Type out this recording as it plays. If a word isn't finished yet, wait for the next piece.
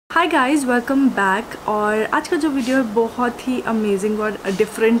Hi guys, welcome back. और आज का जो वीडियो है बहुत ही अमेजिंग और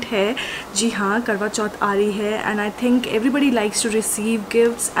डिफरेंट है। जी हाँ, करवा चौथ आ रही है and I think everybody likes to receive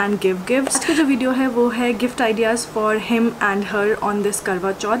gifts and give gifts. आज का जो वीडियो है वो है gift ideas for him and her on this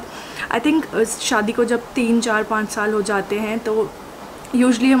करवा चौथ। आई थिंक शादी को जब 3, 4, 5 साल हो जाते हैं तो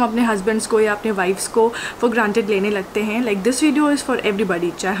यूजली हम अपने हस्बैंड्स को या अपने वाइफ्स को फॉर ग्रांटेड लेने लगते हैं। Like this video is for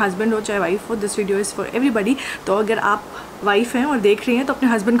everybody, चाहे हस्बैंड हो चाहे वाइफ हो, this video is for everybody. तो अगर आप वाइफ हैं और देख रही हैं तो अपने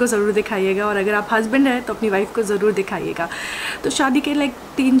हस्बैंड को ज़रूर दिखाइएगा, और अगर आप हस्बैंड हैं तो अपनी वाइफ को ज़रूर दिखाइएगा। तो शादी के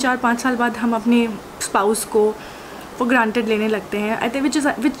 3, 4, 5 साल बाद हम अपने स्पाउस को फॉर ग्रांटेड लेने लगते हैं। I think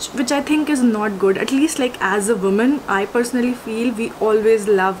which I think is not good. At least like as a woman I personally feel we always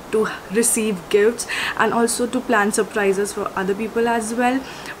love to receive gifts and also to plan surprises for other people as well.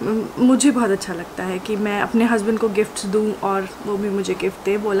 मुझे बहुत अच्छा लगता है कि मैं अपने husband को gifts दूँ और वो भी मुझे गिफ्ट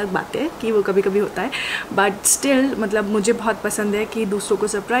दे। वो अलग बात है कि वो कभी कभी होता है, बट स्टिल मतलब मुझे बहुत पसंद है कि दूसरों को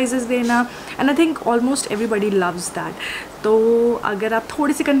सरप्राइजेस देना, and I think almost everybody loves that. तो अगर आप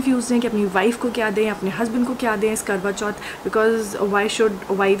थोड़े से कंफ्यूज हैं कि अपनी वाइफ को क्या दें, अपने हस्बैंड को क्या दें इस करवा चौथ, because why should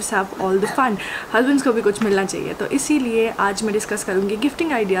wives have all the fun, husbands को भी कुछ मिलना चाहिए। तो इसीलिए आज मैं डिस्कस करूँगी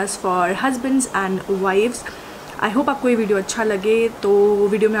gifting ideas for husbands and wives. I hope आपको ये वीडियो अच्छा लगे। तो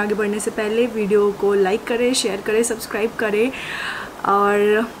वीडियो में आगे बढ़ने से पहले वीडियो को लाइक करें, शेयर करें, सब्सक्राइब करें,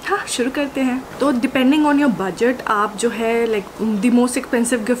 और हाँ शुरू करते हैं। तो डिपेंडिंग ऑन योर बजट आप जो है like the most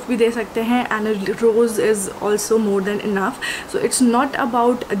expensive gift भी दे सकते हैं, and rose is also more than enough. So it's not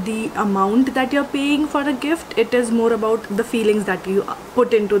about the amount that you are paying for a gift, it is more about the feelings that you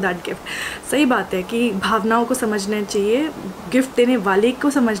put in to that gift. सही बात है कि भावनाओं को समझना चाहिए, gift देने वाले को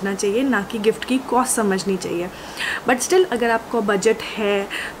समझना चाहिए, ना कि गिफ्ट की कॉस्ट समझनी चाहिए। बट स्टिल अगर आपको बजट है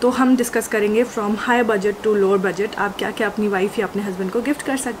तो हम डिस्कस करेंगे from high budget to lower budget आप क्या क्या अपनी वाइफ या अपने हस्बैंड को गिफ्ट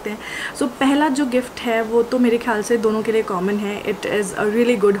कर सकते हैं। सो पहला जो गिफ्ट है वो तो मेरे ख्याल से दोनों के लिए कॉमन है। It is a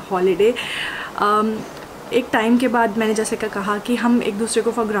really good holiday. एक टाइम के बाद मैंने जैसे कहा कि हम एक दूसरे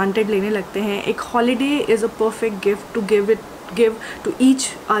को फॉर ग्रांटेड लेने लगते हैं। एक holiday is a perfect gift to give to each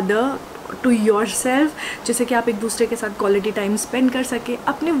other, to your self, जैसे कि आप एक दूसरे के साथ क्वालिटी टाइम स्पेंड कर सके।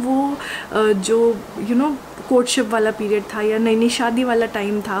 अपने वो जो कोर्टशिप वाला पीरियड था या नई नई शादी वाला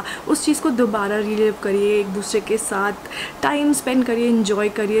टाइम था, उस चीज़ को दोबारा रिलीव करिए, एक दूसरे के साथ टाइम स्पेंड करिए, इन्जॉय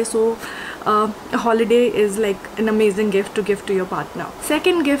करिए। सो holiday is like an amazing gift to gift to your partner.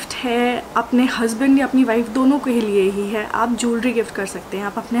 Second gift है अपने हस्बैंड या अपनी वाइफ दोनों के लिए ही है। आप ज्वेलरी गिफ्ट कर सकते हैं।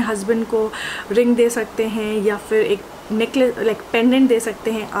 आप अपने हस्बैंड को रिंग दे सकते हैं या फिर एक नेकलेस लाइक पेंडेंट दे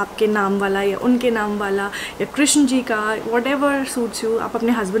सकते हैं, आपके नाम वाला या उनके नाम वाला या कृष्ण जी का, वॉट एवर सूट्स यू, आप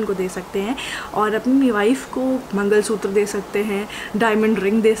अपने हस्बैंड को दे सकते हैं। और अपनी वाइफ को मंगलसूत्र दे सकते हैं, डायमंड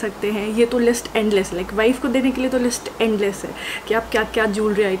रिंग दे सकते हैं। ये तो लिस्ट एंडलेस, लाइक वाइफ को देने के लिए तो लिस्ट एंडलेस है कि आप क्या क्या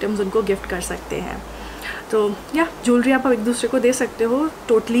ज्वेलरी आइटम्स उनको गिफ्ट कर सकते हैं। तो या ज्वेलरी आप एक दूसरे को दे सकते हो,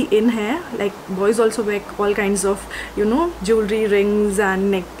 टोटली इन है। Like boys also wake all kinds of jewellery, rings and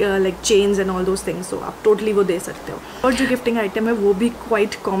neck like chains and all those things, तो आप टोटली वो दे सकते हो। और जो गिफ्टिंग आइटम है वो भी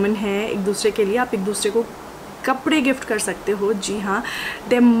क्वाइट कॉमन है एक दूसरे के लिए। आप एक दूसरे को कपड़े गिफ्ट कर सकते हो। जी हाँ,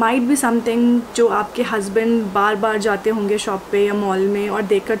 देयर माइट बी समथिंग जो आपके हस्बैंड बार बार जाते होंगे शॉप पे या मॉल में और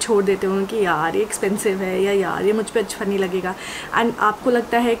देखकर छोड़ देते होंगे कि यार ये एक्सपेंसिव है या यार ये मुझ पे अच्छा नहीं लगेगा, एंड आपको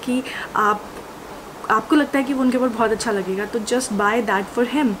लगता है कि वो उनके ऊपर बहुत अच्छा लगेगा, तो just by that for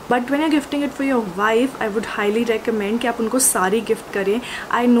him. But when you gifting it for your wife, I would highly recommend कि आप उनको साड़ी गिफ्ट करें।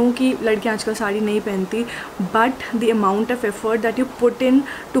 आई नो कि लड़कियां आजकल साड़ी नहीं पहनती, but the amount of effort that you put in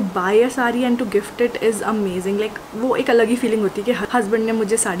to bye a sari and to gift it is amazing. Like वो एक अलग ही फीलिंग होती है कि हस्बैंड ने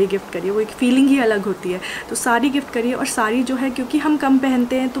मुझे साड़ी गिफ्ट करी है, वो एक फीलिंग ही अलग होती है। तो साड़ी गिफ्ट करिए। और साड़ी जो है क्योंकि हम कम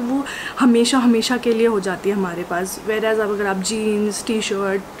पहनते हैं तो वो हमेशा के लिए हो जाती है हमारे पास। वेयर एज अगर आप जीन्स, टी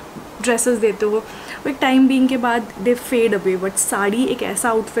शर्ट, ड्रेसेस देते हो वो एक टाइम बीइंग के बाद दे फेड अवे, बट साड़ी एक ऐसा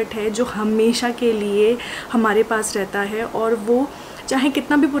आउटफिट है जो हमेशा के लिए हमारे पास रहता है, और वो चाहे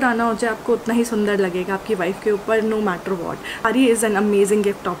कितना भी पुराना हो जाए आपको उतना ही सुंदर लगेगा आपकी वाइफ के ऊपर, no matter what. Sari is an amazing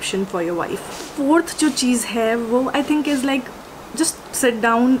gift option for your wife. Fourth जो चीज़ है वो I think is like just sit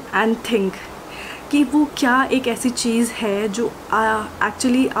down and think कि वो क्या एक ऐसी चीज़ है जो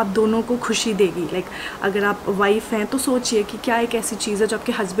एक्चुअली आप दोनों को खुशी देगी। लाइक अगर आप वाइफ हैं तो सोचिए कि क्या एक ऐसी चीज़ है जो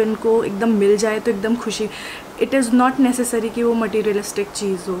आपके हस्बैंड को एकदम मिल जाए तो एकदम खुशी। इट इज़ नॉट नेसेसरी कि वो मटीरियलिस्टिक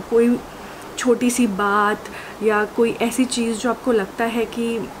चीज़ हो, कोई छोटी सी बात या कोई ऐसी चीज़ जो आपको लगता है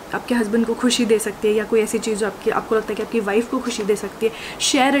कि आपके हस्बैंड को खुशी दे सकती है, या कोई ऐसी चीज़ जो आपको लगता है कि आपकी वाइफ को खुशी दे सकती है,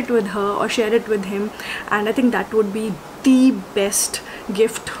 शेयर इट विद हर और share it with him, and I think that would be the best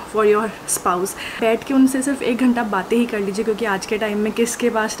gift for your spouse. बैठ के उनसे सिर्फ 1 घंटा बातें ही कर लीजिए, क्योंकि आज के टाइम में किसके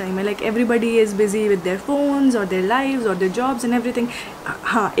पास टाइम है। Like everybody is busy with their phones और देयर लाइव्स और देयर जॉब्स एंड एवरीथिंग।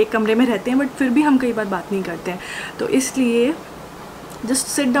 हाँ, एक कमरे में रहते हैं बट फिर भी हम कई बार बात नहीं करते हैं। तो इसलिए just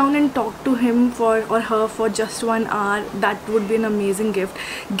sit down and talk to him or her for just 1 hour. That would be an amazing gift.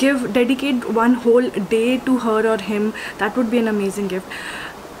 Dedicate one whole day to her or him. That would be an amazing gift.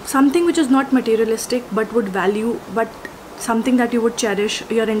 Something which is not materialistic but would value, but something that you would cherish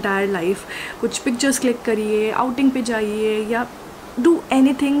your entire life. कुछ pictures click करिए, outing पे जाइए, या do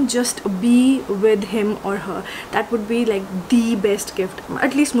anything, just be with him or her. That would be like the best gift.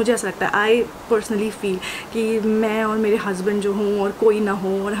 At least मुझे ऐसा लगता है. I personally feel कि मैं और मेरे husband जो हों और कोई ना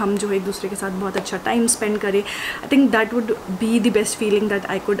हो और हम जो है एक दूसरे के साथ बहुत अच्छा time spend करें. I think that would be the best feeling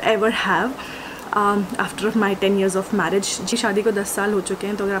that I could ever have. After my 10 years of marriage. जी शादी को 10 साल हो चुके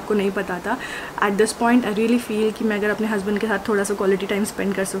हैं, तो अगर आपको नहीं पता था, at this point I really feel कि मैं अगर अपने हस्बैंड के साथ थोड़ा सा क्वालिटी टाइम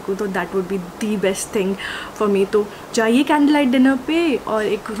स्पेंड कर सकूँ तो that would be the best thing for me. तो जाइए कैंडल लाइट डिनर पे और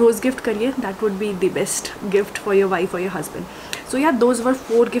एक रोज़ गिफ्ट करिए. That would be the best gift for your wife और योर हस्बैंड. सो या those were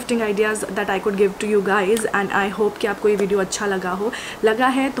 4 gifting ideas that I could give to you guys, and I hope कि आपको ये वीडियो अच्छा लगा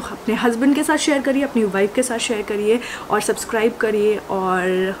है तो अपने हस्बैंड के साथ शेयर करिए, अपनी वाइफ के साथ शेयर करिए और सब्सक्राइब करिए.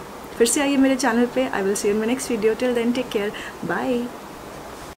 और फिर से आइए मेरे चैनल पे. I will see you in my next video. Till then take care. Bye.